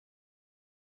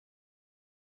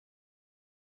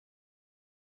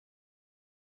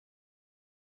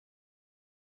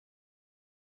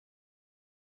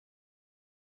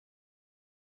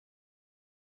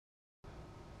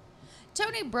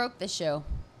Tony broke the show.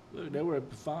 Look, they were up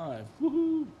to 5.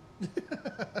 Woohoo!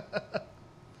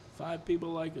 5 people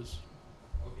like us.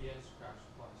 OBS Crash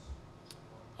Plus.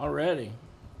 Already.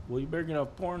 Well, you better get off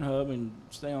Pornhub and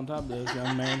stay on top of this,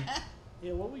 young man.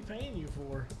 Yeah, what are we paying you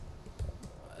for?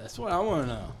 That's what I want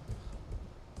to know.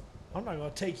 I'm not going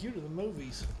to take you to the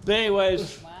movies. But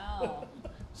anyways, Wow.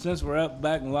 since we're up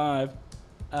back and live,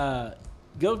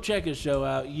 go check his show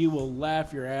out. You will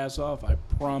laugh your ass off. I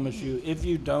promise you. If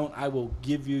you don't, I will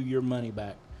give you your money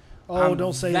back. Oh, I'm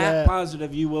don't say that. that.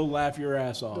 Positive you will laugh your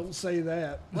ass off. Don't say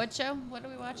that. What show? What are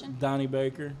we watching? Donnie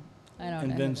Baker. I don't And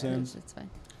know. Vince who that Sims. is. It's fine.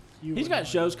 You He's would got not.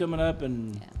 shows coming up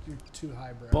in Yeah. You're too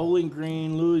highbrow. Bowling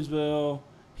Green, Louisville.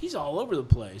 He's all over the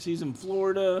place. He's in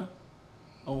Florida,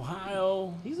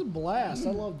 Ohio. He's a blast.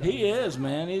 I love that. He is,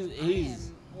 man. He's I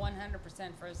am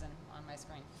 100% frozen on my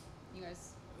screen. You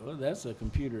guys well, that's a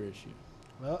computer issue.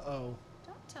 Uh-oh.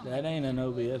 don't tell That me. ain't an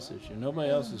OBS issue.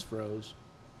 Nobody else is froze.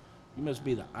 You must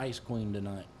be the ice queen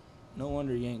tonight. No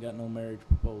wonder you ain't got no marriage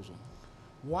proposal.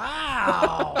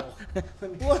 Wow. I'm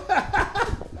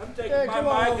taking Hey, my come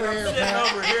on mic over and here, I'm sitting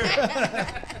Pat. over here.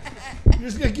 You're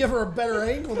just going to give her a better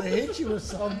angle to hit you with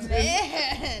something.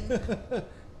 Man. Damn.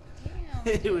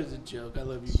 It was a joke. I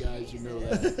love you guys. You know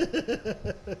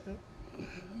that.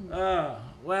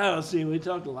 Wow. See, we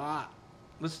talked a lot.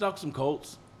 Let's talk some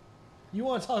Colts. You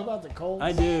want to talk about the Colts?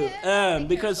 I do. cares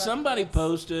Because about somebody Colts?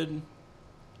 posted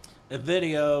a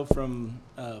video from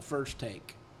First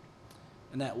Take.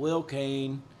 And that Will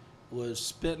Kane was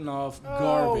spitting off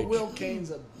garbage. Oh, Will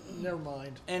Kane's a... Never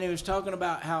mind. And he was talking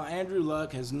about how Andrew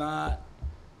Luck has not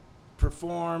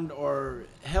performed or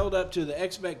held up to the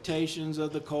expectations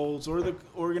of the Colts or the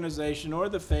organization or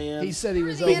the fans. He said he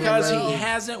was Or the because he NFL.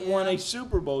 hasn't won a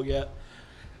Super Bowl yet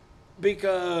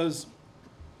because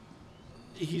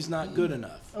he's not good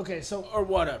enough Okay, so... or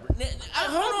whatever.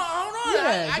 Hold on.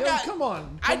 Yeah, come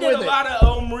on. I Come did a with it. lot of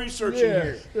home research in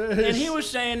Yeah. here. And he was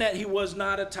saying that he was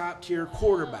not a top tier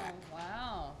quarterback. Oh,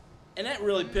 wow. And that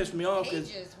really pissed me off because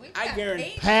Pages. We've I got guarantee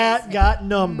pages. Pat got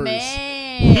numbers.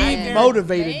 Man. He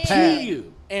motivated Man. Pat. to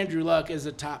you, Andrew Luck is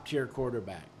a top tier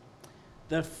quarterback.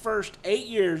 The first 8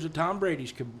 years of Tom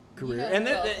Brady's career, know and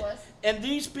who else was? and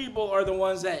these people are the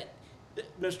ones that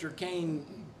Mr. Kane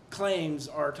claims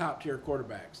are top tier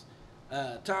quarterbacks.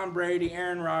 Tom Brady,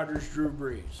 Aaron Rodgers, Drew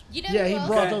Brees. You know Yeah, who he else?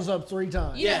 brought Okay. those up 3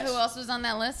 times. You Yes. know who else was on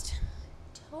that list?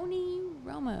 Tony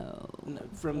Romo.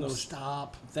 From Oh, those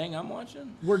stop. thing I'm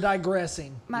watching, We're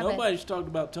digressing. My bad. nobody's talked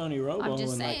about Tony Romo I'm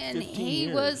just in like saying 15 he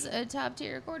years. was a top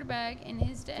tier quarterback in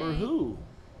his day. For who?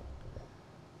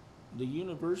 The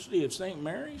University of St.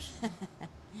 Mary's?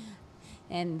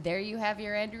 And there you have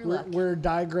your Andrew We're, Luck. we're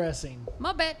digressing.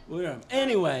 My bet. Yeah.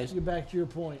 Anyways, Let's get back to your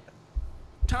point.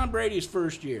 Tom Brady's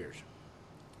first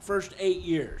 8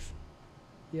 years.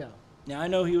 Yeah. Now, I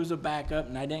know he was a backup,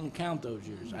 and I didn't count those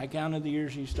years. I counted the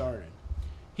years he started.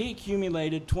 He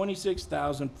accumulated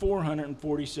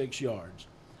 26,446 yards,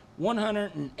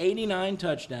 189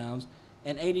 touchdowns,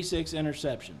 and 86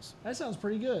 interceptions. That sounds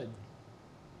pretty good.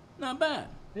 Not bad.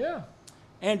 Yeah.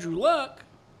 Andrew Luck,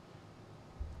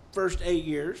 first 8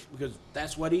 years, because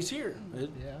that's what he's here. Yeah.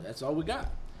 That's all we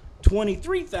got.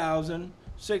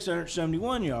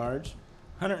 23,671 yards,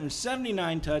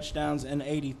 179 touchdowns, and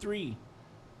 83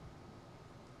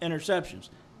 interceptions.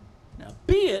 Now,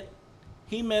 be it,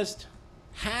 he missed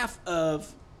half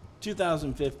of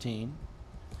 2015.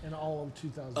 In all of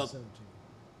 2017.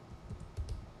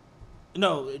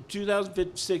 No,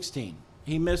 2016.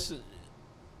 He missed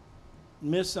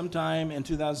some time in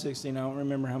 2016. I don't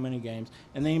remember how many games.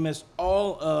 And then he missed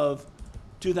all of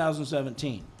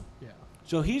 2017. Yeah.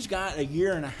 So he's got a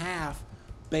year and a half,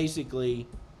 basically,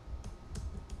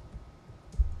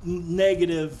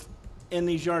 negative in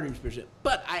these yardage percent.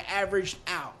 But I averaged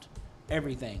out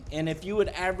everything. And if you had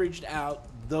averaged out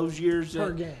those years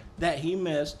Per game. that he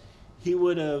missed, he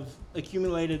would have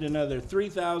accumulated another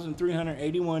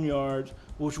 3,381 yards,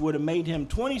 which would have made him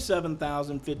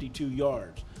 27,052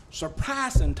 yards,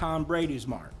 surpassing Tom Brady's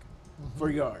mark for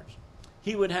yards.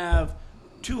 He would have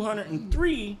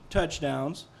 203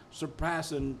 touchdowns,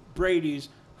 surpassing Brady's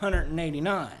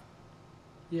 189.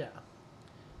 Yeah.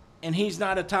 And he's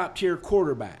not a top-tier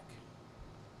quarterback.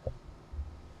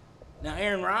 Now,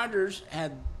 Aaron Rodgers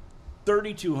had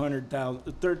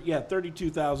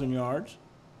 32,000 yards,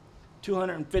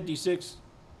 256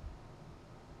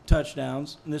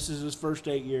 touchdowns, and this is his first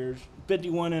 8 years,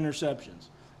 51 interceptions.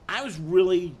 I was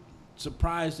really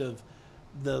surprised of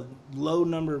the low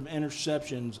number of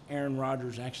interceptions Aaron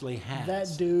Rodgers actually has.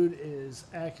 That dude is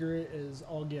accurate as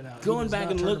all get out. He Going does back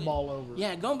not and turn looking, the ball over.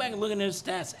 yeah, going back and looking at his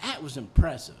stats, that was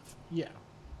impressive. Yeah.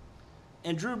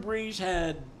 And Drew Brees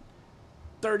had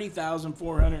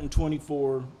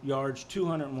 30,424 yards,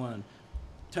 201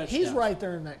 touchdowns. He's right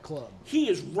there in that club. He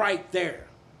is right there.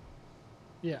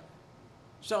 Yeah.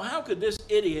 So how could this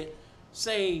idiot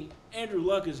say Andrew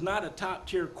Luck is not a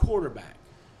top-tier quarterback?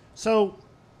 So,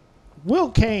 Will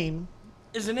Kane,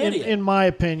 Is an idiot. in my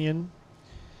opinion,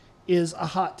 is a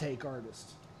hot take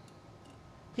artist.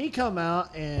 He come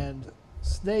out and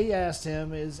they asked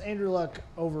him, is Andrew Luck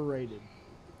overrated?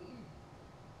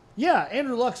 Yeah,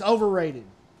 Andrew Luck's overrated.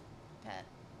 Okay.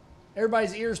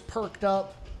 Everybody's ears perked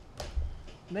up.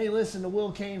 And they listened to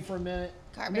Will Kane for a minute.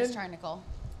 Carver's trying to call.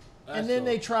 And then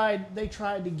they tried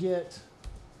to get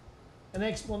an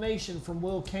explanation from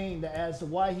Will Kane as to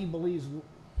why he believes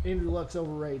Andrew Luck's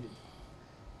overrated.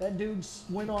 That dude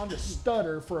went on to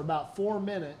stutter for about 4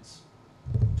 minutes,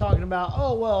 talking about,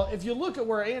 oh, well, if you look at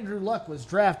where Andrew Luck was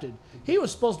drafted, he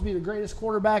was supposed to be the greatest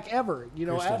quarterback ever,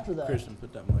 after that. Kristen,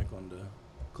 put that mic on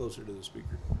closer to the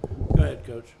speaker. Go ahead,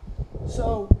 Coach.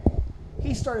 So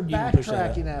he started You can push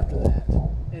that backtracking after that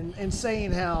and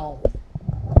saying how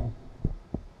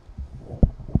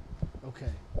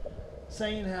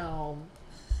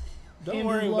Don't Andrew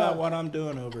worry Luck- about what I'm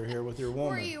doing over here with your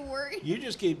woman. Were you worried? You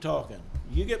just keep talking.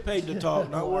 You get paid to talk,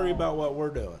 not worry about what we're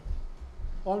doing.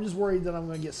 Well, I'm just worried that I'm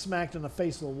going to get smacked in the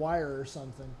face with a wire or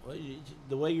something. Well,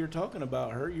 the way you're talking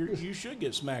about her, you should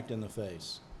get smacked in the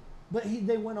face. But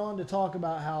they went on to talk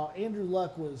about how Andrew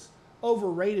Luck was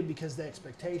overrated because the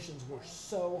expectations were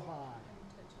so high.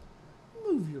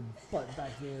 Move your butt back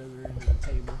the other end of the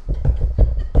table.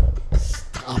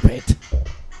 Stop it.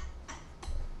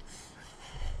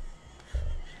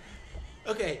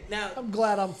 Okay, now I'm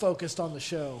glad I'm focused on the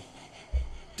show.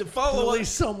 to At follow up,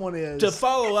 least someone is. to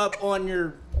follow up on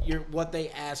your what they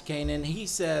asked Kanan, he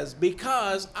says,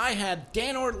 because I had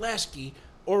Dan Orlesky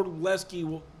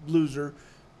loser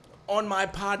on my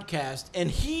podcast, and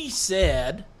he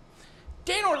said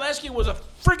Dan Orlesky was a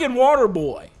friggin' water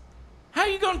boy. How are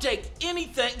you going to take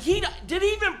anything? Did he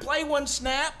even play one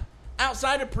snap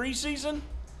outside of preseason?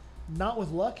 Not with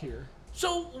Luck here.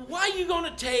 So why are you going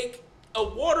to take a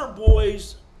water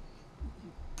boy's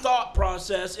thought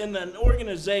process in an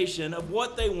organization of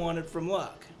what they wanted from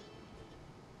Luck?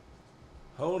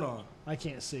 Hold on. I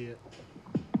can't see it.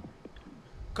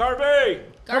 Carvey!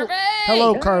 Garvey!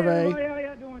 Hello, Hey, Carvey. everybody, how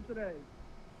y'all doing today?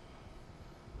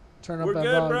 Turn up We're that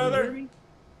good, volume. brother. Hear me?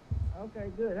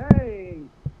 Okay, good.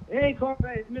 Hey,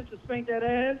 Carvey, it's Mr. Spank That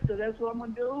Ass, so that's what I'm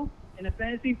going to do in the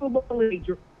fantasy football league.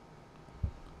 You're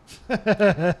going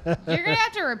to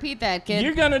have to repeat that, kid.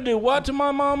 You're going to do what to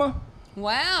my mama?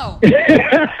 Wow.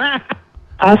 I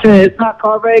said, it's not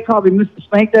Carvey, call me Mr.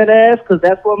 Spank That Ass, because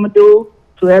that's what I'm going to do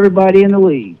to everybody in the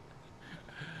league.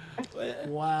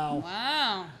 Wow.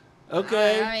 Wow.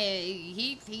 Okay. I mean,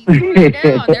 he threw you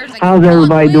down. There's a How's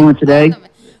everybody conflict doing today? on them.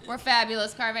 We're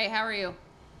fabulous. Carvey, how are you?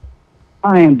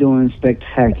 I am doing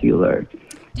spectacular.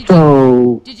 Did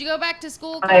So, you go back to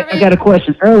school, I Carvey? got a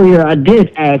question. Earlier, I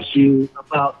did ask you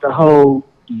about the whole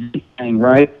thing,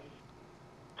 right?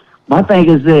 My thing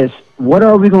is this. What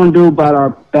are we going to do about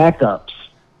our backups?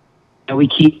 And we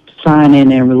keep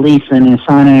signing and releasing and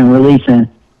signing and releasing.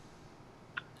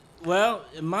 Well,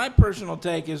 my personal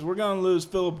take is we're going to lose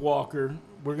Philip Walker.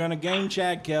 We're going to gain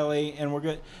Chad Kelly,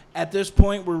 and at this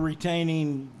point we're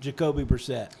retaining Jacoby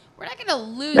Brissett. We're not going to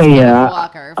lose Yeah, Phillip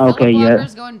Walker. okay, Phillip yeah.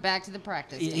 Walker's going back to the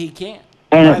practice team. He can't.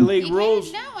 And- By league He rules,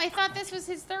 can't? No, I thought this was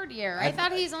his third year. I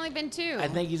thought he's only been 2. I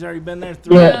think he's already been there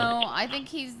 3 Yeah. No, I think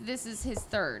this is his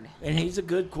third. and he's a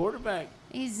good quarterback.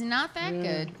 He's not that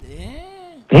good. Yeah.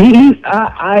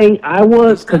 I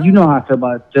was, because you know how I feel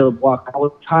about Philip Walker. I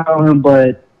was high on him,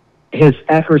 but his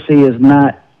accuracy is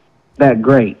not that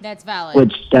great, That's valid.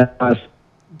 which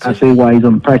I see why he's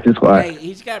on the practice squad. Hey,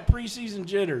 he's got preseason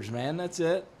jitters, man. That's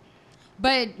it.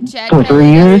 But Chad For 3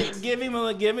 Kelly, years? Give him a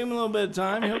little bit of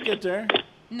time. He'll get there.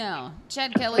 no,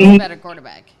 Chad Kelly's a better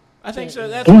quarterback. I think so.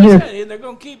 That's what I said. They're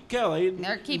going to keep Kelly.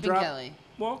 They're keeping drop Kelly.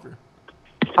 Walker.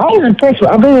 I was impressed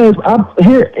with.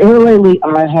 Here lately,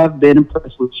 I have been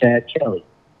impressed with Chad Kelly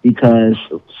because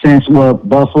since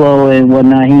Buffalo and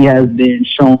whatnot, he has been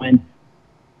showing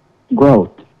growth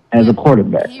as a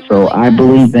quarterback. He So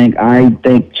really has. I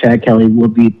think Chad Kelly will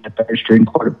be the third string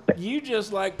quarterback. You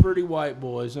just like pretty white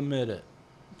boys. Admit it.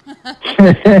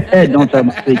 Don't tell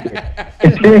my secret.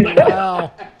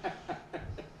 Wow.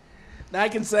 I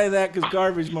can say that because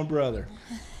Garvey's my brother.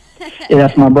 Yeah,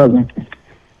 that's my brother.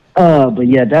 But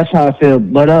yeah, that's how I feel.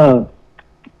 But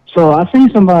so I seen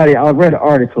I read an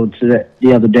article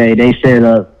the other day. They said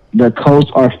the Colts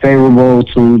are favorable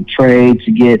to trade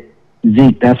to get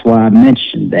Zeke. That's why I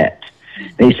mentioned that.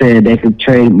 They said they could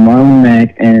trade Marlon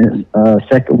Mack and a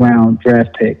second round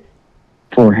draft pick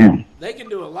for him. They can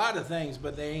do a lot of things,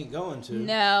 but they ain't going to.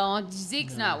 No,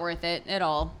 Zeke's not worth it at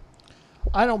all.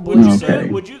 I don't Would you believe do so.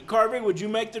 it? Would you, Carvey? Would you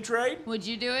make the trade? Would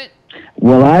you do it?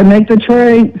 Will I make the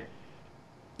trade?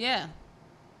 Yeah.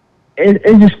 It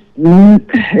just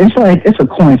it's like it's a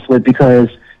coin flip because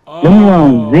don't get me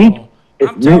wrong, Zeke.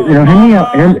 I'm telling Hear me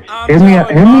out. Hear me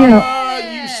out. Hear me out.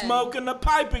 You smoking the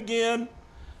pipe again?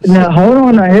 Now hold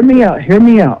on. Now hear me out. Hear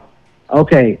me out.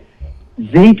 Okay,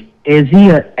 Zeke, is he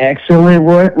an excellent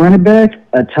running back?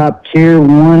 A top tier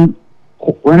 1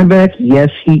 running back? Yes,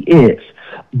 he is.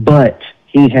 But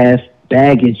he has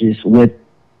baggages with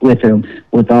him,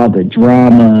 with all the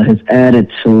drama, his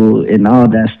attitude, and all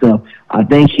that stuff. I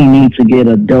think he needs to get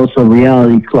a dose of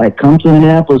reality. Like, come to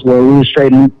Indianapolis where we will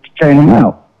straighten him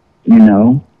out. You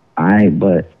know,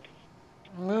 but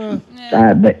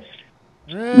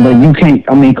you can't.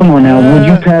 I mean, come on now. Would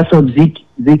you pass up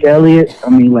Zeke Elliott? I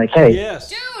mean, like, hey, Yes.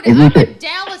 Dude, If I'm you a said-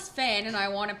 Dallas fan and I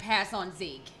want to pass on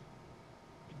Zeke.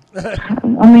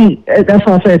 I mean, that's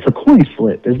why I say it's a coin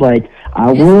flip. It's like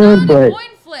I It's would, not but a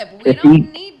coin flip. We if don't he-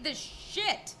 need the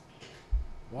shit.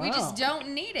 We Wow. just don't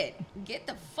need it. Get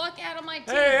the fuck out of my team.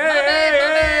 Hey, My bad, my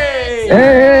hey, bad.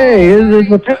 hey, Sorry.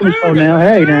 it's a family show now.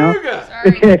 Hey, now.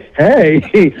 Sorry. hey.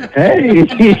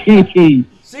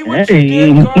 See what you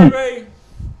did, Carvey?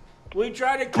 We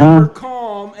tried to keep her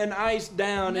calm and iced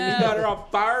down, and you No. got her all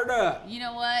fired up. You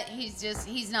know what?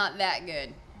 He's not that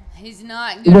good. He's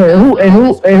not good. Wait, enough for all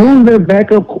this who's their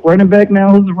backup running back now?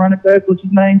 Who's the running back? What's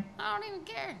his name? I don't even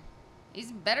care.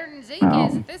 He's better than Zeke Oh.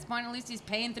 is at this point. At least he's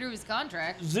paying through his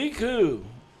contract. Zeke who?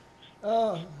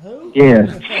 Who?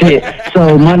 Yeah. Shit.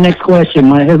 So my next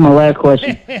question, here's my last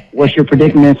question. What's your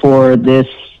predicament for this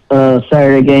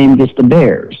Saturday game against the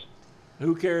Bears?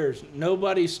 Who cares?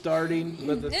 Nobody's starting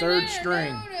but the third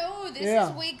string. No, this Yeah.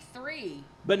 is week 3.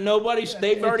 But nobody's.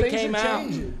 They've and already things came are out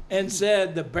changing. and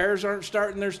said the Bears aren't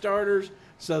starting their starters,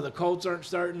 so the Colts aren't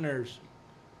starting theirs.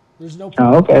 There's no.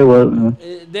 Oh, okay. Well,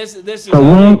 This is So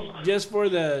only just for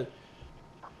the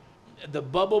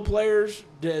bubble players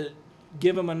to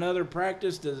give them another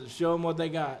practice to show them what they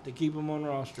got to keep them on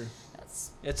roster.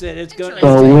 That's it. It's going.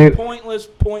 So It's we're-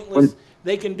 pointless.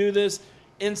 They can do this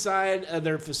inside of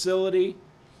their facility.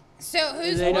 So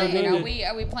who's They don't playing? need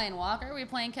Are we playing Walker? Or are we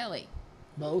playing Kelly?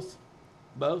 Both.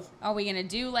 Both. Are we gonna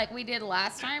do like we did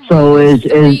last time? so where it was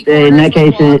is 3 in that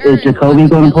quarters case with Walker is and Jacoby 1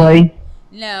 with going to Kelly? play?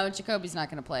 No, Jacoby's not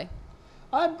gonna play.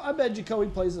 I bet Jacoby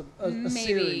plays a Maybe.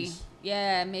 series.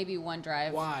 Yeah, maybe 1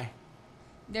 drive. Why?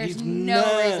 There's He's no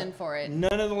none- reason for it.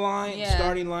 None of the Yeah.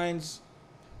 starting lines.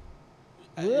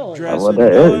 Really? Dressing, Well,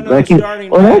 none of the like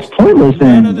starting well, that's backs, pointless none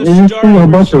then. of the You just see a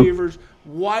starting bunch of receivers.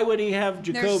 Why would he have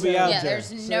Jacoby out there?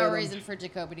 There's no reason for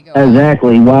Jacoby to go.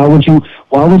 Exactly. Why would you?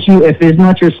 If it's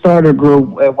not your starter group,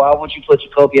 why would you put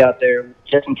Jacoby out there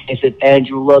just in case if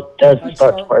Andrew Luck doesn't I'd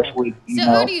start the start first Walker. week? So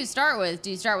who do you start with?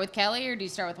 Do you start with Kelly or do you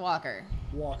start with Walker?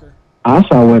 Walker. I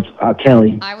saw with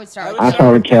Kelly. I would start I with would I Kelly.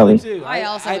 saw with Kelly. too. I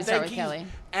also would start think with Kelly.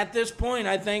 At this point,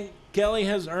 I think Kelly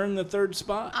has earned the 3rd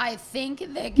spot. I think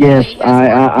that Kelly Yes, has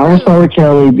I would more start with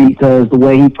Kelly because the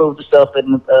way he proved himself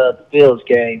in the Bills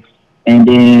game, and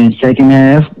then second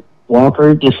half,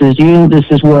 Walker, this is you. This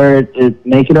is where it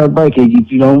make it or break it.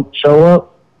 If you don't show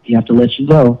up, you have to let you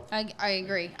go. I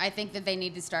agree. I think that they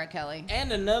need to start Kelly.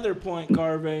 And another point,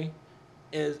 Carvey,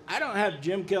 is I don't have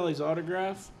Jim Kelly's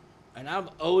autograph, and I've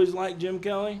always liked Jim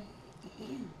Kelly.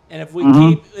 And if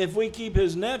we keep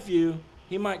his nephew,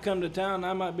 he might come to town. And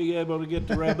I might be able to get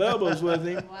the rub elbows with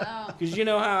him. Wow. Because you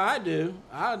know how I do.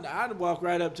 I'd walk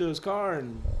right up to his car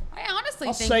and I honestly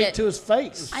I'll think say that it to his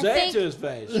face. I say it think- to his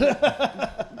face.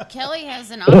 Kelly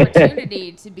has an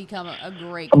opportunity to become a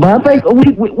great But I think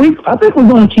quarterback. I think we're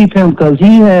going to keep him because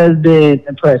he has been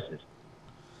impressive.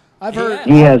 I've heard.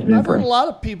 He has been I've heard a impressive. lot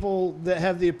of people that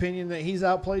have the opinion that he's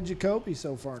outplayed Jacoby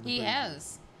so far. in the He season.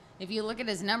 has. If you look at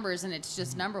his numbers, and it's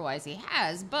just number-wise, he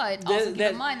has. But That- also keep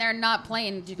that- in mind, they're not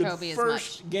playing Jacoby The as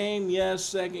first much. game, yes.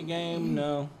 Second game,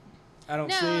 no. I don't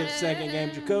No, see it. no, Second no, game.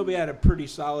 no. Jacoby had a pretty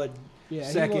solid Yeah,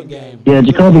 he second looked game. Yeah,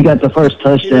 Jacoby got the first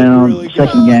touchdown, really good.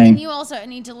 second Well, and game. you also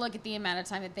need to look at the amount of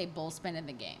time that they both spent in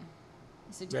the game.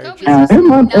 So Very Jacoby's true. just Here's my,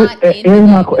 not in the here's game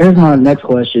my, as here's my much. next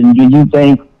question. Do you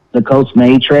think the Colts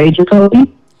may trade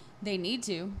Jacoby? They need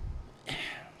to.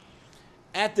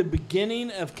 At the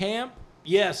beginning of camp,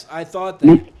 yes, I thought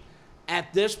that.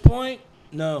 At this point,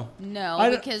 no. No, I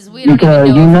don't- because we don't Because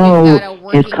even you know if we've got a know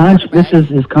working his contract. This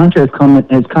quarterback. is his contract coming.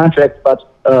 His contract about Is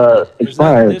that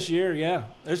expired. this year? Yeah.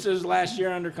 This is last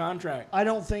year under contract. I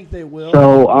don't think they will.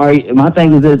 So my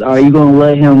thing is this: are you going to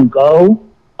let him go,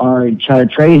 or try to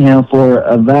trade him for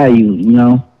a value? You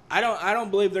know. I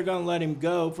don't believe they're going to let him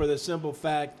go for the simple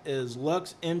fact is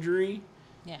Luck's injury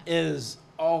Yeah. is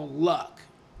all luck.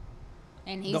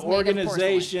 And he's The made of porcelain.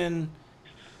 organization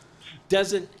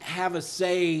doesn't have a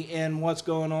say in what's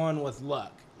going on with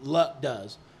Luck. Luck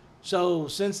does. So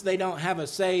since they don't have a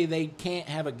say, they can't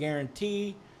have a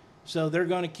guarantee. So they're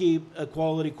going to keep a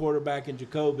quality quarterback in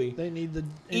Jacoby. They need the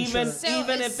Even insurance. So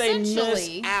if they miss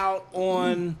essentially- out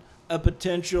on a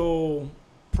potential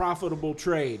profitable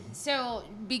trade. So,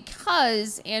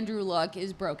 because Andrew Luck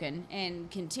is broken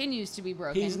and continues to be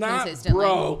broken He's not consistently.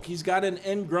 broke. He's got an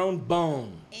ingrown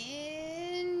bone.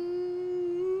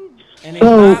 And he's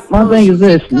So not my thing is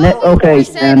this. Okay,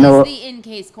 Brissett I know is the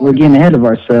in-case we're getting quarterback. ahead of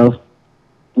ourselves.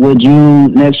 Would you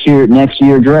next year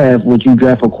draft? Would you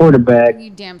draft a quarterback? You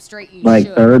damn straight you Like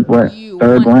should. third You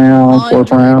round,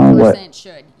 fourth round, what? 100%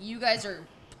 should. You guys are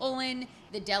pulling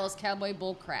the Dallas Cowboy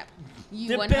bull crap.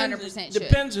 You 100% should.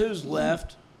 Depends who's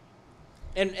left.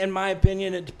 And in my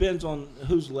opinion, it depends on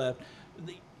who's left.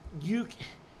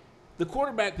 The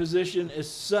quarterback position is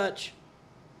such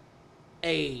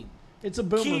a It's a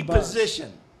boomer key bust.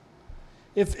 position.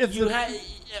 If You the- have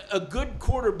a good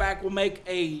quarterback will make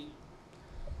a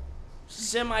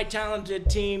semi-talented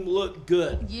team look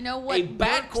good. You know what A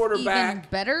bad works quarterback even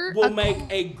better? will A make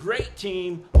a great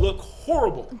team look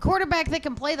horrible. quarterback that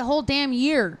can play the whole damn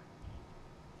year.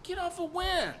 Get off of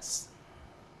Wentz.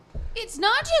 It's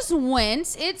not just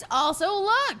Wentz, it's also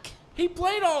Luck. He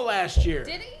played all last year.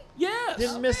 Did he? Yes.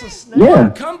 didn't miss a snap. Yeah,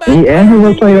 Come back Andrew player will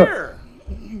of the play. year.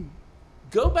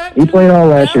 Go back He to played all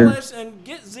last year. Dallas and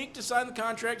get Zeke to sign the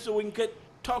contract so we can quit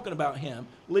talking about him.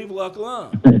 Leave Luck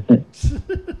alone.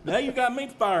 Now you got me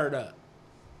fired up.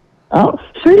 Oh,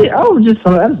 see, I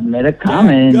just made a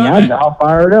comment, go and ahead. y'all all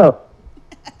fired up.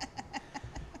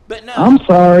 But no, I'm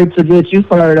sorry to get you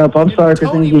fired up. I'm sorry for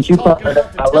Tony to get you was talking fired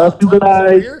up. about I the love you Teletones over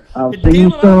guys. here. I'll You're see you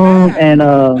dealing on soon.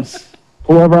 that. And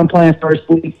whoever I'm playing first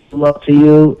week, luck to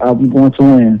you. I'm going to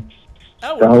win.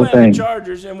 oh, the we're whole playing thing. the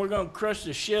Chargers, and we're going to crush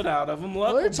the shit out of them.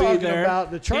 Luck We're will be talking there.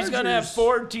 about the He's going to have Chargers.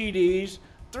 4 TDs,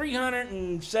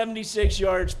 376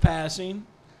 yards passing.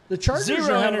 The Chargers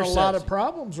Zero are having a lot of interceptions.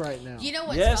 problems right now. You know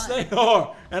what's Yes, fun? they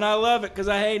are, and I love it because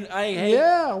I hate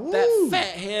Yeah, that woo. fat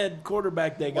head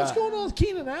quarterback they got. What's going on with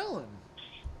Keenan Allen?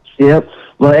 Yep.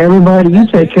 Well, everybody, you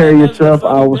That take dude care of that does the yourself.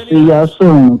 funny I will see videos. y'all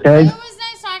soon, okay? It was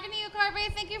nice talking to you,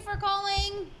 Carby. Thank you for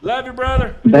calling. Love you,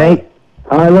 brother. Thank.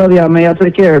 I love y'all, man. Y'all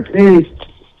take care. Peace.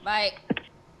 Bye.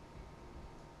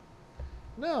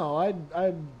 No,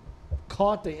 I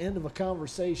caught the end of a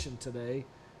conversation today,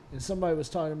 and somebody was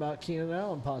talking about Keenan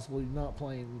Allen possibly not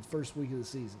playing the first week of the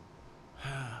season.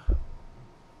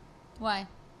 Why?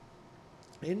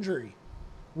 Injury.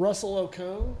 Russell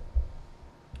Okung,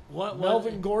 What?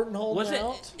 Melvin Gordon holding Was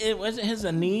out. it wasn't his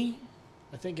a knee?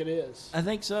 I think it is. I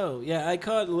think so. Yeah, I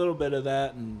caught a little bit of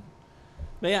that,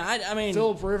 but yeah, I mean,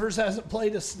 Philip Rivers hasn't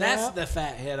played a snap. that's the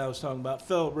fat head I was talking about.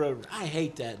 Philip Rivers. I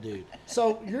hate that dude.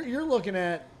 So you're looking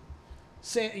at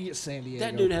San Diego.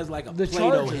 That dude has like a The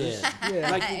Play-Doh Chargers. head.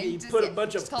 Yeah. Like you Just- put a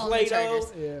bunch of just call him the Play-Doh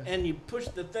Chargers. Yeah. and you push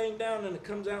the thing down and it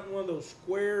comes out in one of those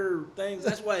square things.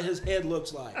 That's what his head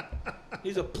looks like.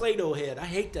 He's a Play-Doh head. I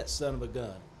hate that son of a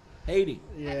gun. Hate him.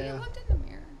 Have you Yeah, looked in the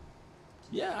mirror?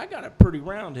 Yeah, I got a pretty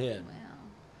round head. Wow.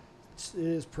 it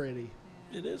is pretty.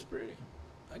 It is pretty.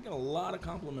 I get a lot of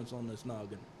compliments on this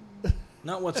noggin.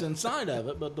 Not what's inside of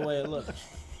it, but the way it looks.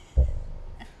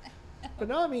 But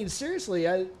no, I mean seriously,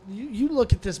 you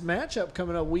look at this matchup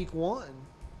coming up week 1,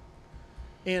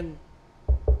 and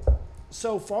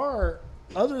so far,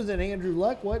 other than Andrew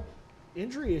Luck, what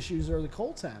injury issues are the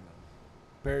Colts having?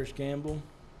 Paris Campbell.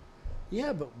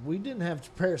 Yeah, but we didn't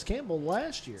have Paris Campbell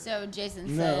last year. So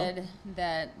Jason No. said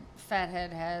that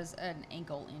Fathead has an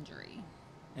ankle injury.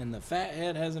 And the fat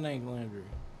head has an ankle injury.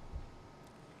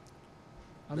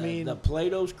 I The- mean, the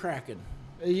Play-Doh's cracking.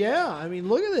 yeah, I mean,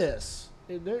 look at this.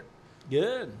 They're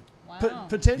Good. Wow.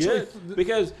 potentially, Good.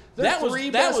 Because the that was three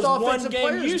that best was one offensive game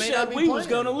players you may said not be we was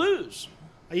playing. going to lose.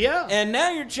 yeah. And now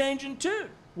you're changing too.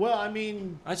 Well, I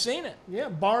mean, I seen it. yeah,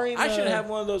 barring I should the- have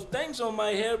one of those things on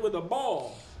my head with a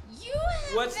ball. You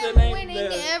have What's the them name? winning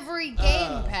The- every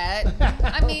game, Pat.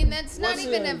 I mean, that's not What's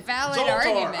even the- a valid Zoltar.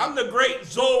 argument. I'm the great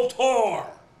Zoltar.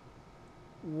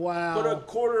 Wow. Put a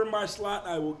quarter in my slot,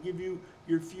 I will give you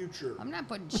your future. I'm not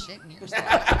putting shit in your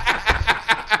slot.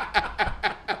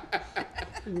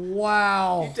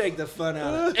 Wow. You take the fun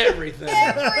out of everything.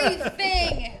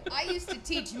 Everything. I used to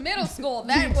teach middle school.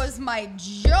 That was my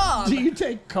job. Do you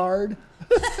take card,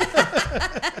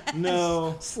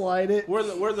 No, slide it? we're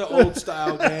the old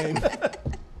style game.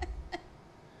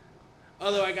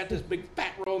 Although I got this big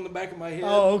fat roll in the back of my head.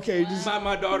 Oh, okay. Just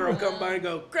My daughter will come by and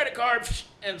go, credit card,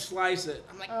 and slice it.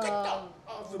 I'm like, get Oh.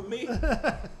 the off of me.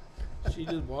 She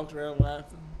just walks around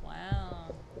laughing.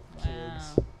 Wow. Wow.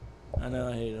 I know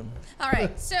I hate him. All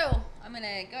right, so I'm going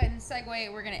to go ahead and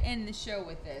segue. We're going to end the show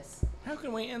with this. How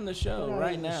can we end the show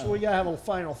right now? So we gotta have a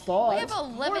final thought. We have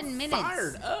 11 minutes.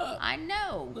 Fired up. I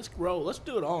know. Let's roll. Let's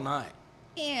do it all night.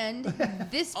 And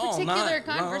this All particular night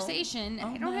long. conversation, I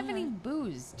All don't have any night.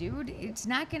 booze, dude. It's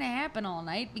not going to happen all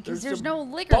night because there's the no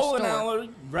liquor bowling store. alley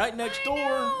right next I door.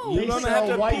 know. You're They gonna sell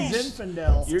have to white pee.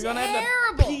 Zinfandel. You're gonna have to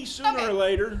Terrible. pee sooner Okay. or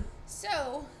later.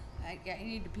 So, I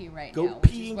need to pee right Go now. which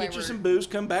pee is and why get you we're- some booze.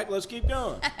 Come back. Let's keep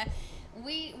going.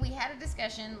 We had a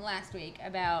discussion last week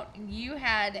about you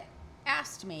had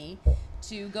asked me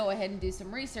to go ahead and do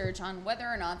some research on whether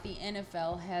or not the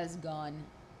NFL has gone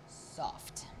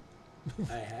soft.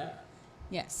 I have.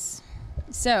 Yes.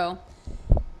 So,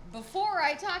 before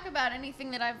I talk about anything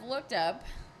that I've looked up,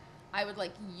 I would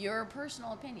like your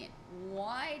personal opinion.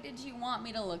 Why did you want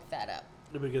me to look that up?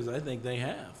 Because I think they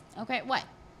have. Okay, what?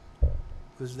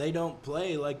 Because they don't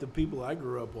play like the people I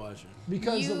grew up watching.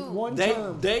 Because You- of one They-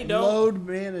 term, they don't- load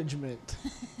management.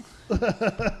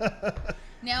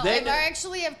 Now, They I don't-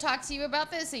 actually have talked to you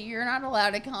about this, so you're not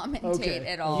allowed to commentate Okay.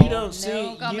 at all. You don't No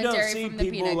see commentary from the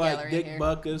people peanut like gallery Dick here.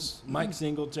 Butkus, Mike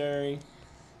Singletary,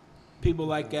 people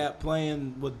like that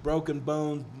playing with broken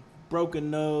bones, broken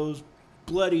nose,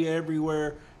 bloody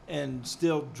everywhere, and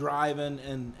still driving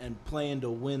and playing to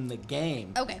win the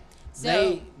game. Okay,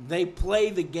 so They play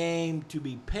the game to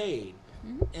be paid.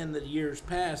 Mm-hmm. In the years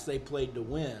past, they played to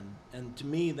win, and to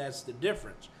me, that's the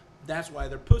difference. That's why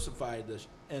they're pussified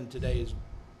in today's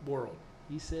world.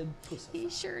 He said, "Pussy." he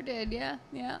sure did. Yeah,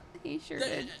 he sure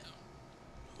did.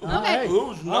 Okay.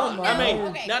 Who's not? Oh, I mean,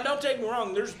 okay. now don't take me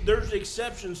wrong. There's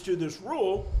exceptions to this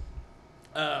rule.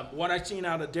 What I seen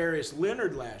out of Darius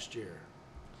Leonard last year,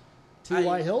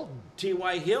 T.Y. Hilton.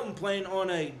 T.Y. Hilton playing on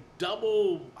a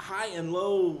double high and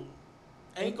low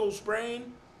ankle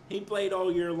sprain. He played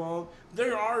all year long.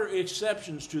 There are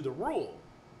exceptions to the rule,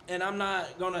 and I'm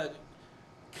not gonna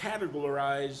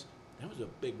categorize. That was a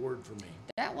big word for me.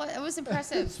 That was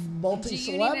impressive. It's Do you need a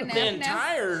multi-syllabic. nap The now?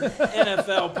 entire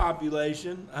NFL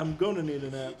population, I'm going to need a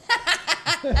nap,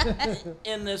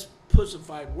 in this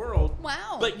pussified world.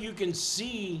 Wow. But you can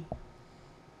see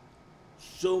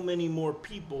so many more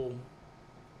people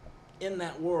in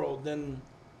that world than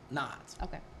not.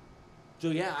 Okay. So,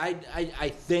 yeah, I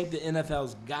think the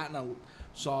NFL's gotten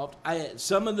soft.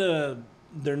 Some of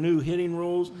their new hitting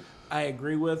rules I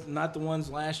agree with, not the ones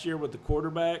last year with the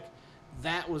quarterback.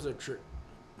 That was a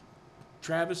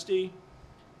travesty.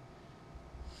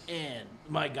 And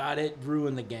my God, it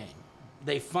ruined the game.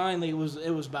 They finally, it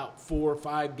was about 4 or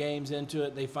 5 games into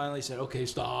it. They finally said, okay,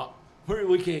 stop.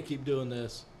 We can't keep doing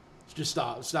this. Just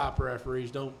stop,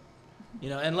 referees. Don't,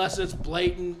 unless it's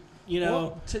blatant,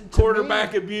 Well, to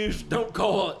quarterback me- abuse, don't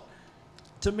call it.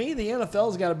 To me, the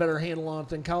NFL's got a better handle on it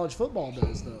than college football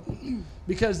does, though,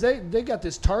 because they got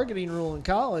this targeting rule in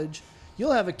college.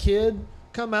 You'll have a kid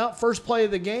come out first play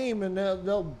of the game, and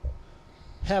they'll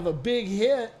have a big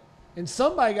hit, and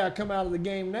somebody got to come out of the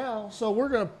game now. So we're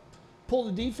going to pull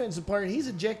the defensive player, and he's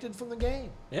ejected from the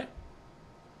game. Yeah.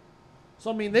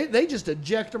 So I mean, they just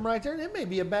eject him right there, and it may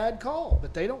be a bad call,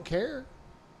 but they don't care.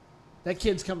 That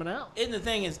kid's coming out. And the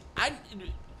thing is,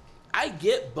 I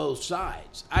get both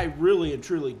sides. I really and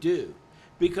truly do.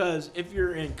 Because if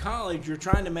you're in college, you're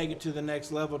trying to make it to the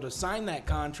next level, to sign that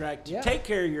contract, to Yeah. take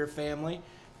care of your family,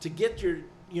 to get your,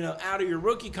 out of your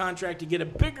rookie contract, to get a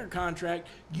bigger contract.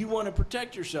 You want to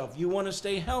protect yourself. You want to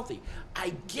stay healthy.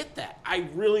 I get that. I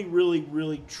really, really,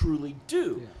 really, truly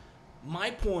do. Yeah. My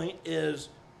point is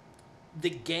the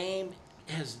game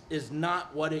is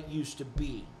not what it used to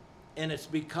be. And it's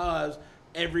because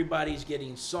everybody's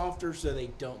getting softer so they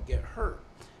don't get hurt.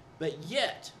 But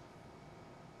yet,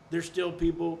 there's still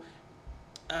people.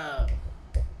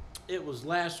 It was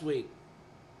last week.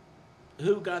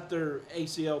 Who got their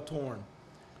ACL torn?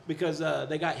 Because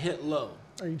they got hit low.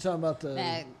 Are you talking about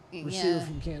the receiver yeah.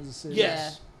 from Kansas City?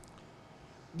 Yes.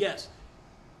 Yes.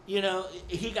 He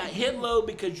got hit low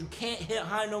because you can't hit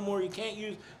high no more. You can't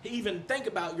even think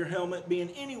about your helmet being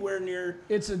anywhere near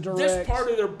It's a direct. this part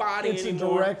of their body It's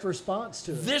anymore. a direct response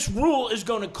to it. This rule is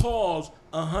going to cause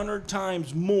 100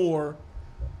 times more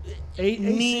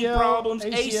knee ACL, problems,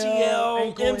 ACL,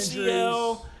 ankle MCL,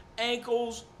 injuries,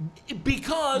 ankles, the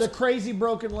because crazy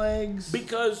broken legs.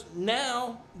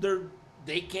 now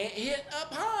they can't hit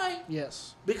up high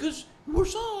Yes. because we're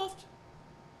soft.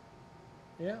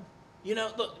 Yeah.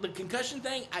 Look, the concussion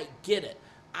thing, I get it.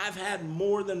 I've had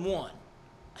more than one.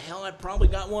 Hell, I probably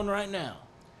got one right now.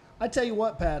 I tell you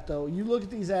what, Pat, though, you look at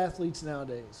these athletes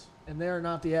nowadays, and they are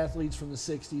not the athletes from the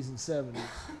 60s and 70s.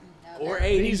 Or they're-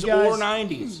 80s These guys- or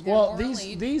 90s. They're Well, more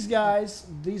elite. these guys,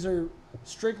 these are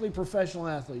strictly professional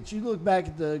athletes. You look back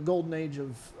at the golden age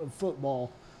of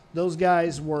football, those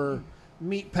guys were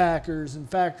meat packers and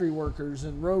factory workers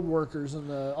and road workers in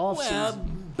the off Well,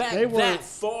 season. back They were- that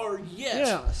far, yes.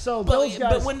 Yeah, so But- those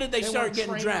guys. but when did they start weren't getting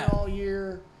training drafted? all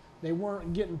year? They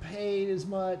weren't getting paid as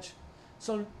much.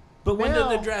 So But when now,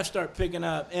 did the draft start picking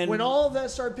up? And when all of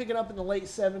that started picking up in the late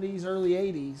 70s, early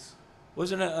 80s,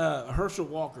 wasn't it Herschel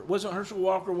Walker? Wasn't Herschel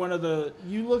Walker one of the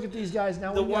you look at these guys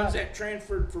now. the we ones got, that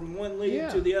transferred from one league Yeah.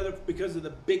 to the other because of the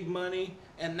big money,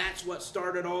 and that's what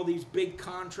started all these big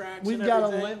contracts. we've and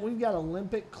got everything? we've got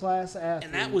Olympic class athletes.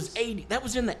 And that was 80. That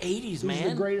was in the 80s, These are the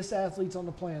man. greatest athletes on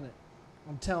the planet.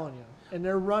 I'm telling you. And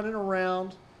they're running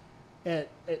around at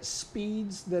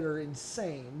speeds that are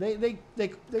insane. They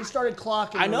started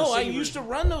clocking. I the know. I receivers. used to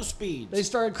run those speeds. They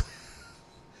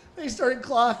started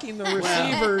clocking the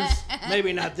receivers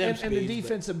Maybe not them and the speeds, but-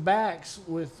 defensive backs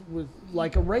with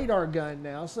like a radar gun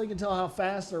now, so they can tell how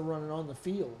fast they're running on the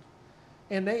field.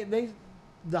 And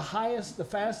the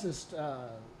fastest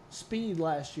speed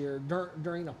last year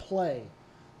during a play,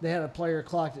 they had a player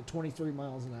clocked at 23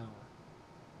 miles an hour.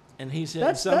 And he's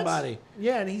hitting somebody.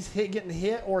 And he's getting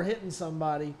hit or hitting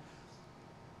somebody.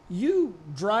 You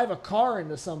drive a car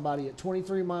into somebody at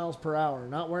 23 miles per hour,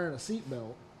 not wearing a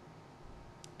seatbelt,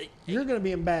 you're going to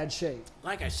be in bad shape.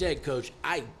 Like I said, Coach,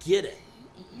 I get it.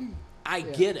 I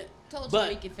get it. Told But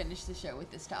you we could finish the show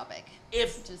with this topic.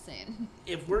 if Just saying.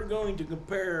 if we're going to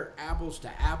compare apples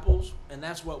to apples, and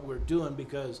that's what we're doing,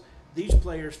 because these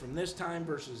players from this time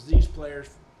versus these players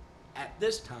at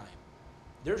this time,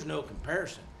 there's no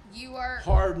comparison. You are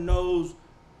Hard-nosed,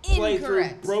 play through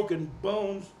incorrect. broken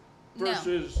bones No.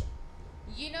 versus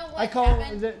You know what I call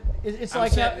happened? it. It's I'm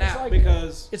like setting it's out like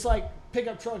because it's like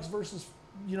pickup trucks versus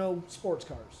sports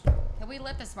cars. Can we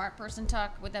let the smart person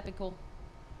talk? Would that be cool?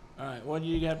 all right, what do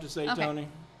you have to say, Okay. Tony?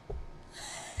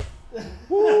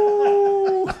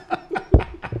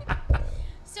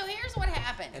 So here's what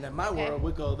happened. And in my okay? world,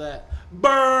 we call that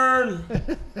burn.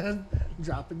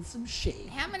 Dropping some shade.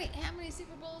 How many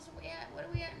Super Bowls are we at? What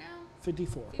are we at now?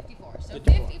 54. 54. So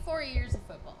 54. 54 years of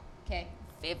football. Okay.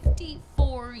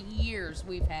 54 years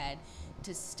we've had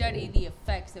to study the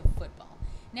effects of football.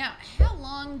 Now, how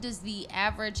long does the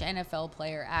average NFL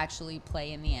player actually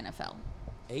play in the NFL?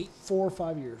 8? 4 or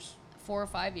 5 years 4 or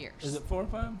 5 years. Is it 4 or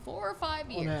 5? 4 or 5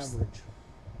 on years. average.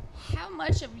 How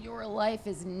much of your life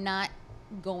is not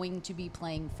going to be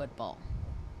playing football?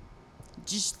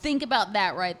 Just think about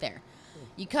that right there.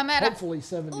 You come out Hopefully of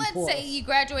 70 let's plus. say you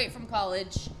graduate from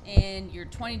college and you're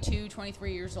 22,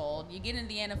 23 years old. You get into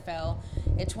the NFL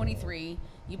at 23.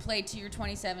 You play till you're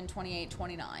 27, 28,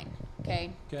 29.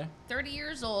 Okay? Okay. 30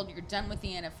 years old, you're done with the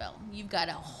NFL. You've got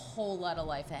a whole lot of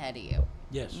life ahead of you.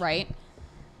 Yes. Right?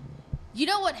 You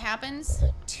know what happens?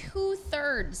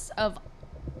 2/3 of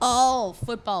all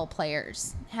football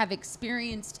players have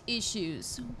experienced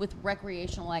issues with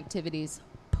recreational activities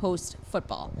post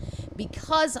football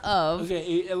because of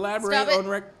Okay, elaborate Stop it.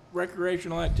 on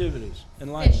recreational activities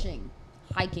in life. fishing,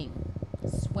 hiking,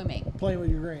 swimming, Playing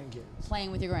with your grandkids.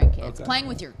 playing with your grandkids, Okay. playing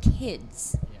with your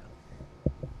kids.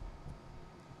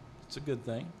 It's a good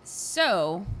thing.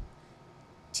 So,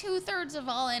 2/3 of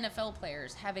all NFL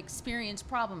players have experienced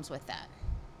problems with that.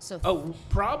 So, Oh,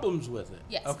 problems with it.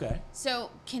 yes. Okay.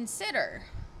 So, consider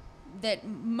that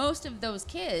most of those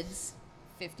kids,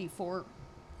 54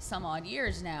 some odd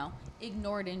years now,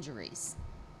 ignored injuries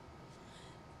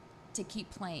to keep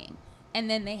playing. And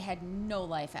then they had no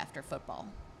life after football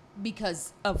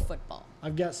because of football.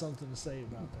 I've got something to say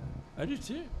about that. I do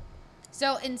too.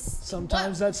 So,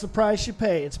 Sometimes that's the price you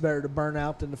pay. It's better to burn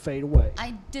out than to fade away.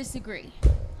 I disagree.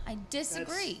 I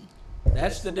disagree.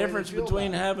 That's the the way they difference feel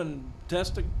between about it. having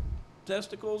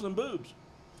testicles and boobs.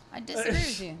 I disagree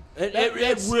with you.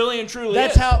 It really and truly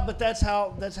That's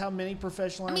is. how many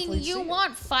professional I mean, athletes you see it.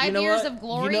 want 5 You know years what? of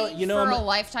glory You know for I'm a a-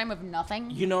 lifetime of nothing?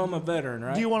 You know I'm a veteran,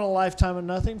 right? Do you want a lifetime of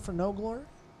nothing for no glory?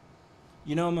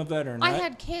 You know I'm a veteran, I right?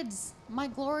 had kids. My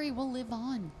glory will live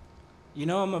on. You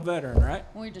know I'm a veteran, right?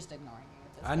 We're just ignoring you.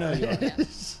 At this I know point. you are. Yeah.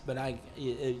 But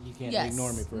you can't Yes,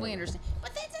 ignore me forever. we understand.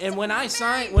 But that's And when I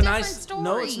signed, signed, no,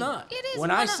 story. it's not. It is.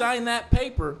 When I signed that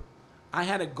paper, I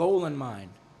had a goal in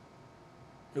mind.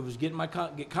 It was getting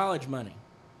get college money.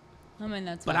 I mean,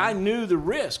 that's. But fine. I knew the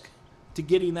risk to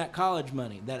getting that college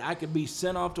money, that I could be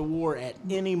sent off to war at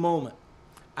any moment.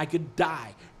 I could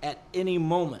die at any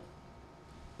moment.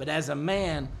 But as a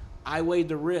man, I weighed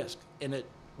the risk, and it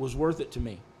was worth it to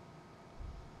me.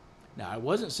 Now, I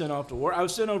wasn't sent off to war. I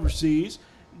was sent overseas.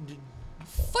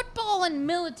 Football and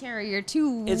military are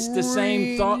two. It's the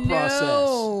same thought process.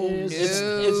 No. It is.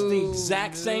 It's the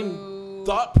exact same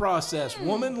thought process.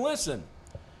 Woman, listen.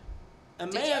 A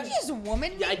Did man, you just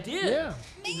woman? Yeah, I me? did. Yeah.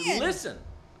 Man. Listen,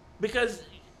 because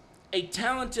a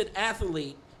talented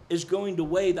athlete is going to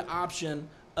weigh the option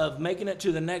of making it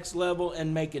to the next level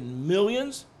and making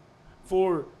millions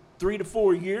for 3 to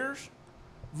 4 years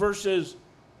versus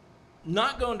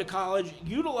not going to college,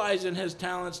 utilizing his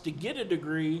talents to get a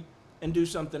degree and do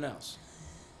something else.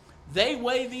 They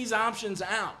weigh these options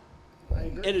out. I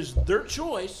agree. It is their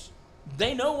choice.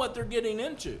 They know what they're getting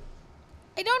into.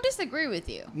 I don't disagree with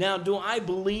you. Now, do I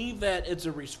believe that it's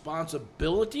a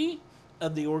responsibility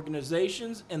of the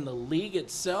organizations and the league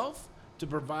itself to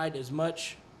provide as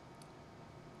much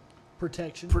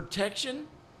protection,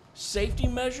 safety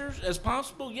measures as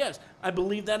possible? Yes, I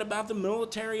believe that about the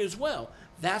military as well.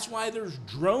 That's why there's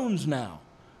drones now.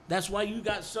 That's why you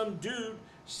got some dude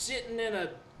sitting in a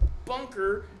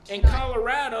bunker in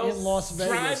Colorado In Las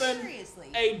Vegas. driving Seriously.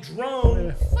 a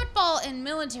drone. Football and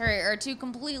military are two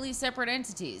completely separate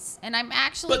entities, and I'm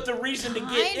actually. But the reason to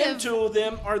kind get of into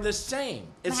them are the same.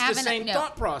 It's the having a- same no,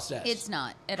 thought process. It's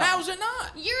not at all. How's it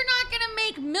not? You're not going to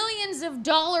make millions of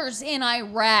dollars in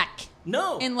Iraq.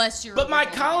 No. Unless you're But my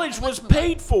over there. college Let's was move on.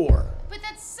 paid for. But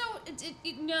that's so.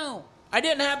 No. I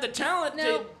didn't have the talent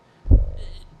No.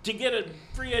 to get a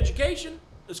free education,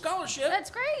 a scholarship.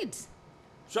 That's great.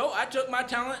 So I took my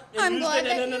talent and I'm used glad it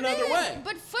that in you another did. way.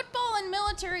 But football and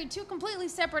military, two completely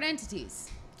separate entities.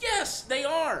 Yes, they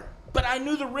are. But I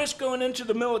knew the risk going into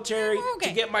the military Okay.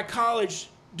 to get my college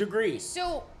degree.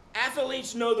 So,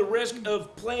 Athletes know the risk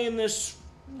of playing this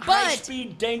But-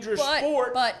 high-speed, dangerous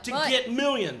sport to but- get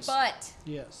millions. but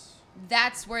Yes.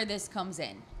 that's where this comes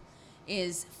in,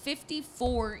 is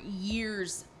 54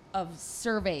 years of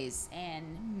surveys and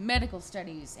medical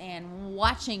studies and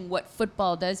watching what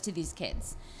football does to these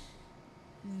kids.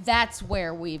 That's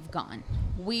where we've gone.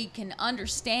 We can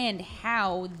understand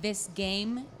how this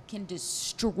game can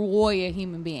destroy a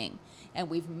human being, and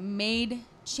we've made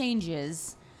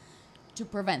changes to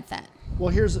prevent that. Well,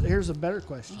 here's a better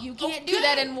question. You can't do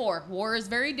that in war. War is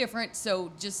very different,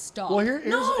 so just stop. Well, here's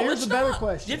it's a better not.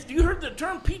 question. Have you heard the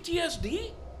term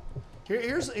PTSD?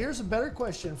 Here's a better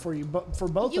question for you, but for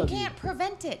both You of can't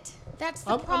prevent it. That's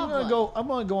the I'm problem.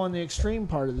 gonna go on the extreme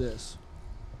part of this.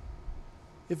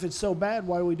 If it's so bad,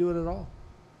 why do we do it at all?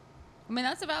 I mean,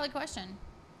 that's a valid question.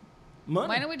 Money.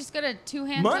 Why don't we just get a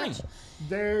two-hand Money. touch?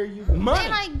 There you go. Money.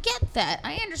 And I get that.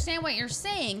 I understand what you're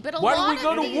saying, but a Why lot do we go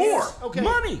of to these war? Okay.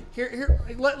 Money. Here.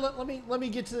 Let me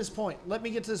get to this point. Let me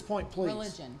get to this point, please.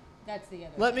 religion. That's the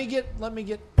other. Let me get.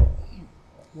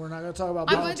 We're not going to talk about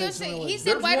I'm gonna politics just and say, he religion. said,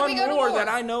 There's why do we one go to war war? that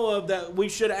I know of that we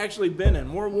should have actually been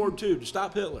in. World War II to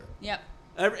stop Hitler. Yep.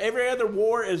 Every other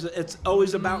war it's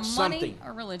always about Money something.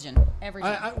 or religion? Every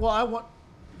time. I want.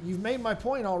 You've made my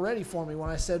point already for me when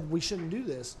I said we shouldn't do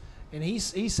this, and he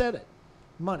said it.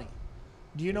 Money.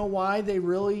 Do you know why they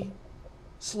really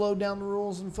slowed down the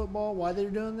rules in football? Why they're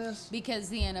doing this? Because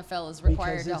the NFL is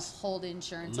required to it's hold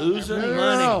insurance losing on No, their no,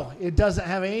 players. money. no, it doesn't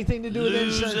have anything to do with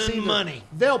insurance Losing either. money.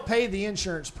 They'll pay the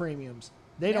insurance premiums.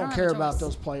 They don't don't have care a about choice.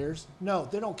 those players. No,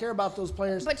 they don't care about those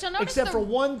players. But you'll notice except the- for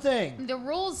one thing: The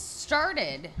rules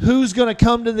started. who's going to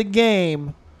come to the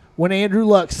game when Andrew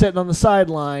Luck's sitting on the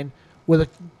sideline with a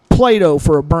Play-Doh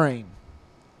for a brain?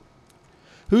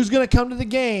 Who's going to come to the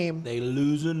game? They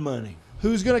losing money.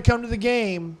 Who's going to come to the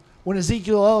game when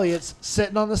Ezekiel Elliott's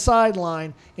sitting on the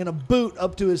sideline in a boot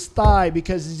up to his thigh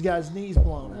because he's got his knees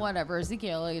blown out? Whatever.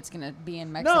 Ezekiel Elliott's going to be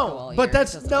in Mexico all No, year. but It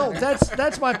that's doesn't matter.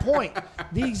 that's my point.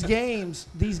 These games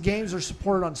are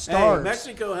supported on Hey, stars.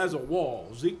 Mexico has a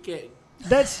wall. Zeke can't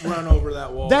That's run over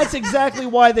that wall. that's exactly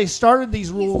why they started these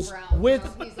He's rules brown, with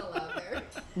so he's allowed there.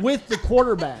 with the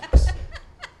quarterbacks.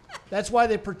 That's why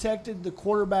they protected the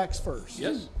quarterbacks first.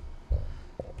 yes.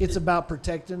 It's about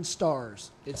protecting stars.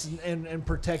 It's and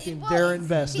protecting Well, their it's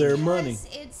investment. Their money.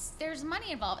 because there's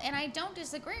money involved, and I don't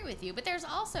disagree with you. But there's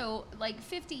also like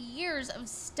 50 years of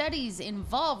studies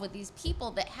involved with these people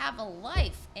that have a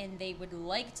life and they would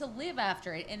like to live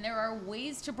after it. And there are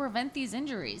ways to prevent these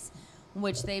injuries,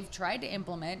 which they've tried to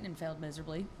implement and failed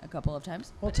miserably a couple of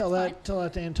times. Well, But tell it's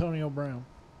that to Antonio Brown.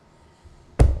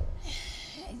 fine.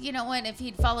 You know what? If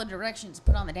he'd followed directions,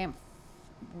 put on the damn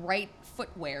right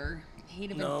footwear, he'd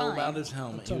have been No, fine. about his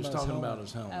helmet. He I'm was talking talking about about his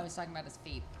his helmet. I was talking about his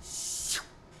feet.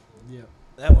 Yeah.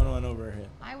 That one went over her head.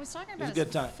 I was talking was about a good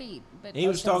his time. feet. But He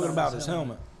was talking about his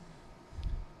helmet. helmet.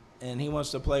 And he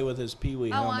wants to play with his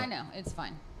Pee-wee Oh, helmet. I know. It's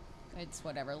fine. It's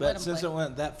whatever. Let But him since play. it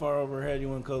went that far over her head, you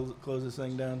want to close this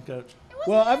thing down, Coach? It wasn't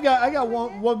Well, that I got over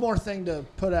there. one more thing to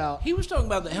put out. He was talking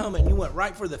about the helmet, and you went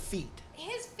right for the feet.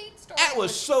 His feet story. That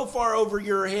was so far over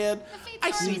your head. The feet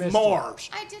I story see was- Mars.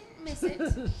 I didn't miss it.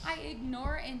 I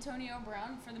ignore Antonio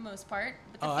Brown for the most part.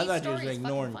 But the Oh, I feet thought you story was is fucking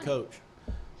ignoring funny. Coach.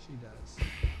 She does.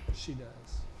 She does.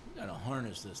 You gotta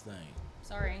harness this thing.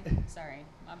 Sorry,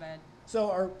 my bad.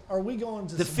 So are we going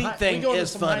to The some feet high, thing we going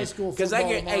is to some funny high school because football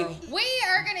I get tomorrow? We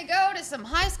are gonna go to some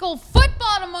high school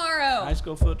football tomorrow. high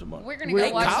school foot tomorrow. We're gonna We're-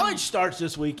 go watch. college starts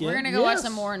this weekend. We're gonna go watch Yes.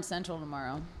 some Warren Central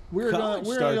tomorrow. We're College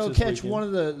gonna starts go this catch weekend. one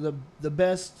of the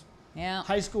best Yeah.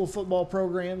 high school football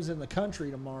programs in the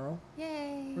country tomorrow.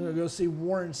 Yay. We're gonna go see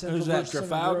Warren Central. Who's that, versus Center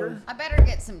Trafalgar? Grove. I better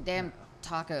get some damn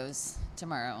tacos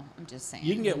tomorrow. I'm just saying.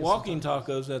 You can get walking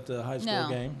tacos at the high school no.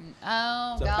 game.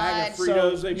 Oh It's a God. bag of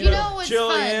Fritos. So- They You put know what's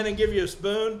chili fun? in and give you a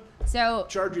spoon. So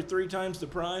Charge you 3 times the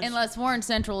price. unless Warren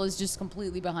Central is just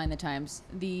completely behind the times,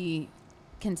 the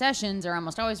concessions are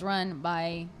almost always run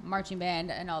by marching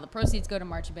band, and all the proceeds go to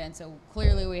marching band. So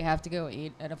clearly, we have to go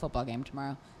eat at a football game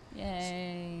tomorrow.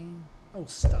 Yay! Oh,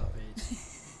 stop it!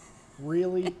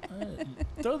 Really?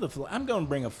 Throw the flag. I'm going to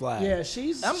bring a flag. Yeah,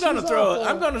 she's. I'm going to she's throw it. awful.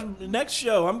 I'm going to next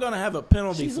show. I'm going to have a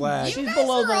penalty She's a- flag. she's You guys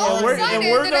below were the all line. We're- excited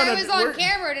and we're that I gonna- was on we're-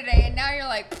 camera today, and now you're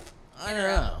like, I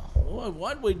know.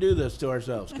 Why'd we do this to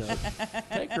ourselves, Coach?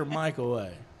 Take your mic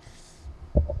away.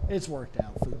 It's worked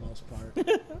out for the most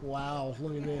part. Wow,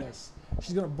 look at this.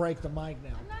 She's gonna break the mic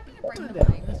now. I'm not gonna bring Put the it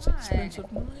mic. That's Why?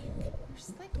 expensive mic.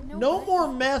 There's like No mic. more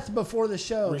meth before the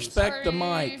show. Respect the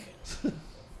Sorry. mic.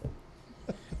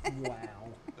 Wow.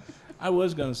 I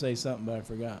was going to say something, but I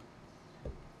forgot.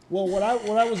 Well, what I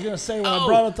was gonna say when I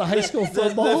brought up the high school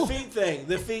football.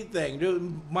 The feet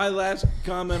thing. My last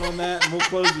comment on that, and we'll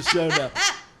close the show down.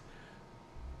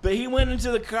 But he went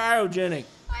into the cryogenic.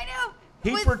 I know.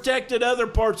 He With- protected other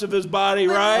parts of his body,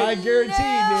 I right? guarantee you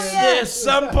No, did. yeah. Yes,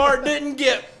 some part didn't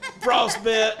get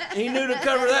frostbit. He knew to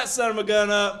cover that son of a gun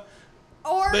up.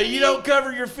 Or But you he- don't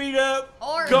cover your feet up?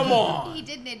 Or Come he, on. he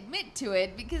didn't admit to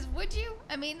it because would you?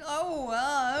 I mean,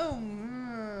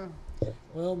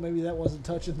 Well, maybe that wasn't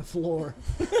touching the floor.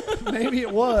 Maybe it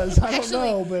was. I don't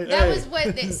Actually, know, but that Hey. was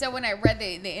what. So when I read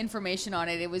the information on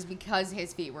it, it was because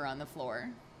his feet were on the floor.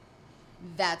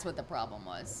 That's what the problem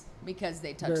was because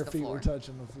they touched their the feet floor. were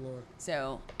touching the floor.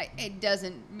 So it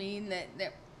doesn't mean that.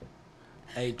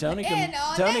 Hey, Tony And can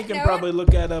on Tony that can note- probably look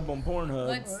that up on Pornhub.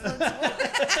 Let's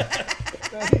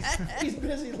He's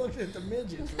busy looking at the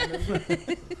midgets. Remember?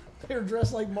 They were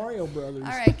dressed like Mario Brothers. all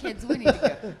right, kids, we need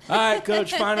to go. All right,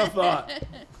 Coach, final thought.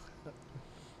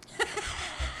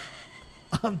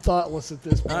 I'm thoughtless at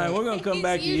this point. All right, we're going to come He's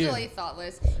back to you. usually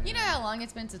thoughtless. You know how long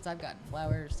it's been since I've gotten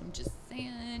flowers? I'm just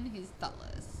saying, he's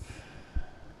thoughtless.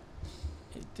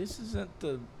 This isn't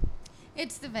the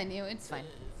It's the venue. It's fine.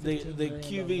 15 the grand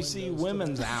on QVC windows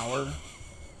Women's today. Hour.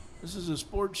 This is a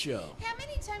sports show. How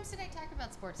many times did I talk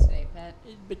about sports today, Pat?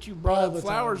 But you brought All up the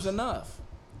flowers times. enough.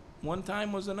 One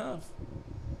time was enough.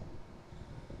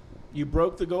 You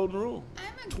broke the golden rule.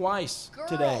 I'm a Twice girl.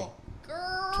 today.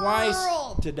 Girl.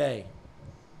 Twice today.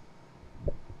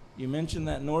 You mentioned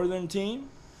that northern team,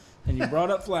 and you brought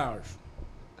up flowers.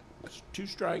 2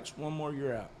 strikes, 1 more,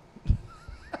 you're out.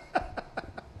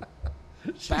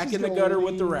 She's Back in the gonna gutter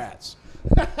with the leave. rats.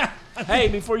 Hey,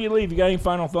 before you leave, you got any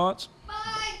final thoughts?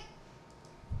 Bye.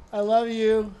 I love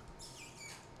you.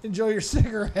 Enjoy your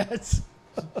cigarettes.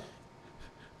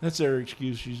 That's her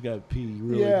excuse. She's got to pee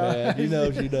really Yeah. bad. You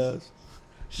know she does.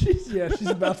 She's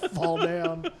about to fall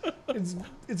down.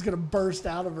 It's gonna burst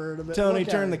out of her in a bit. Tony, Look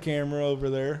at turn her. the camera over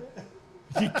there.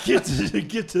 You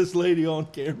get this lady on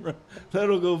camera.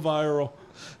 That'll go viral.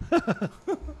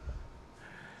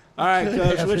 All right, Good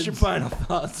Coach, what's your heavens. final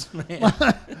thoughts, man?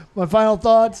 My final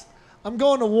thoughts. I'm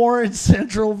going to Warren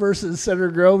Central versus Center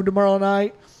Grove tomorrow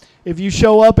night. If you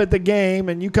show up at the game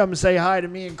and you come and say hi to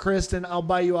me and Kristen, I'll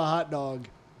buy you a hot dog.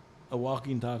 A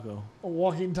walking taco. A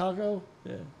walking taco?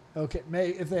 Yeah. Okay,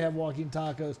 if they have walking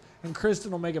tacos. And Kristen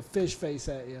will make a fish face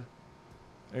at you.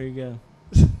 There you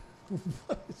go.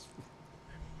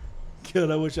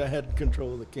 Good. I wish I had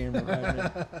control of the camera right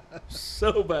now.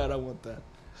 So bad I want that.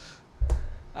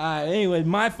 All right. Anyway,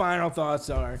 my final thoughts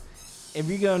are: if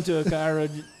you go into a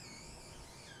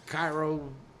Cairo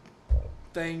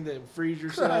thing that frees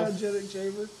yourself, Cryogenic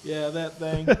chamber. yeah, that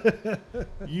thing.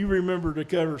 You remember to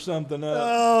cover something up.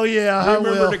 Oh, yeah, I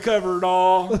Remember will. to cover it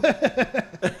all.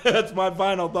 That's my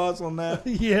final thoughts on that.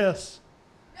 Yes.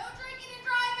 No drinking and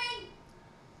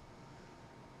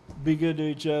driving. Be good to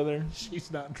each other. She's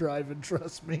not driving,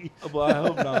 trust me. Well, I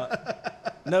hope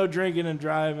not. No drinking and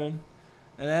driving.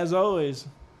 And as always,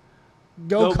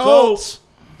 Go go Colts.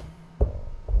 Colts.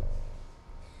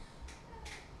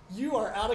 You are out of